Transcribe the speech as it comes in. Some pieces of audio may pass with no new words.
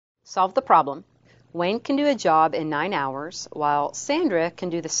Solve the problem. Wayne can do a job in 9 hours, while Sandra can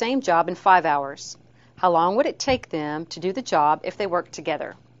do the same job in 5 hours. How long would it take them to do the job if they worked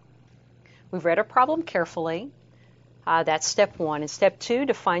together? We've read our problem carefully. That's step 1. And step 2,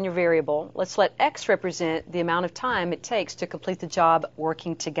 define your variable. Let's let x represent the amount of time it takes to complete the job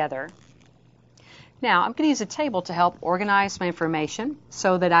working together. Now, I'm going to use a table to help organize my information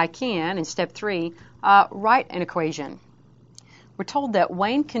so that I can, in step 3, write an equation. We're told that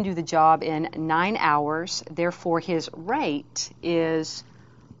Wayne can do the job in 9 hours, therefore his rate is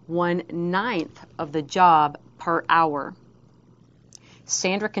 1/9 of the job per hour.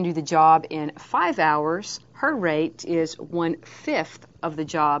 Sandra can do the job in 5 hours. Her rate is 1/5 of the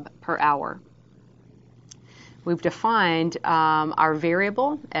job per hour. We've defined our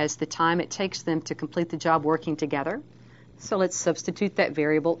variable as the time it takes them to complete the job working together. So let's substitute that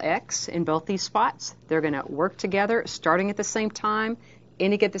variable x in both these spots. They're going to work together starting at the same time,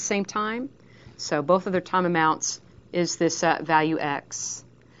 ending at the same time. So both of their time amounts is this value x.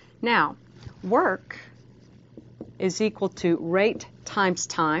 Now, work is equal to rate times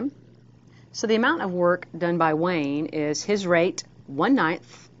time. So the amount of work done by Wayne is his rate 1/9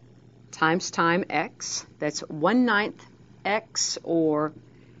 times time x. That's 1/9 x, or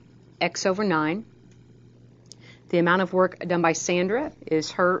x over 9. The amount of work done by Sandra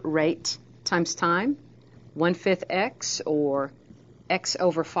is her rate times time, 1/5 x, or x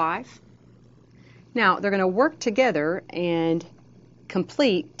over 5. Now, they're going to work together and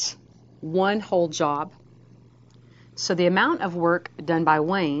complete one whole job. So the amount of work done by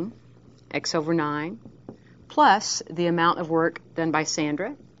Wayne, x over 9, plus the amount of work done by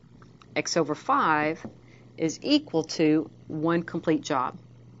Sandra, x over 5, is equal to one complete job.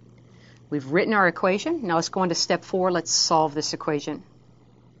 We've written our equation. Now let's go on to step 4. Let's solve this equation.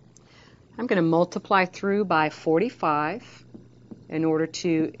 I'm going to multiply through by 45 in order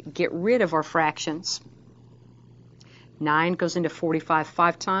to get rid of our fractions. 9 goes into 45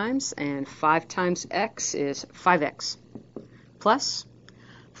 5 times, and 5 times x is 5x. Plus,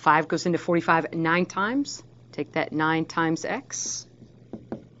 5 goes into 45 9 times. Take that 9 times x.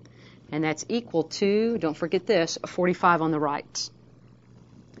 And that's equal to, don't forget this, 45 on the right.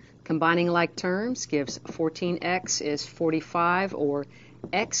 Combining like terms gives 14x is 45, or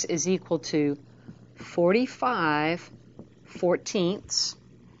x is equal to 45 14ths.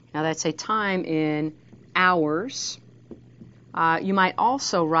 Now that's a time in hours. You might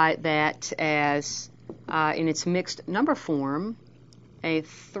also write that as, in its mixed number form, a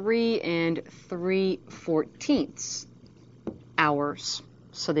 3 3/14 hours.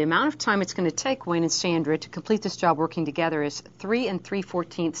 So the amount of time it's going to take Wayne and Sandra to complete this job working together is 3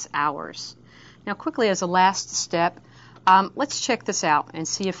 3/14 hours. Now quickly, as a last step, let's check this out and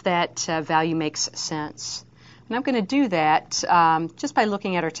see if that value makes sense. And I'm going to do that just by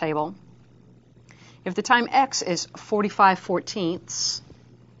looking at our table. If the time x is 45 14ths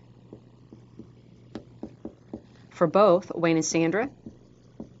for both Wayne and Sandra,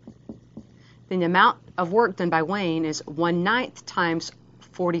 then the amount of work done by Wayne is 1/9 times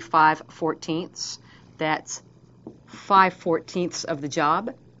 45 14ths. That's 5 14ths of the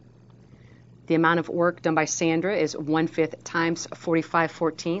job. The amount of work done by Sandra is 1/5 times 45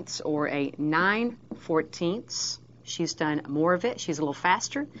 14ths, or a 9 14ths. She's done more of it. She's a little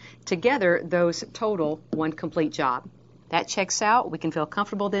faster. Together, those total one complete job. That checks out. We can feel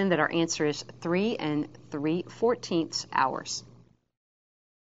comfortable then that our answer is 3 3/14 hours.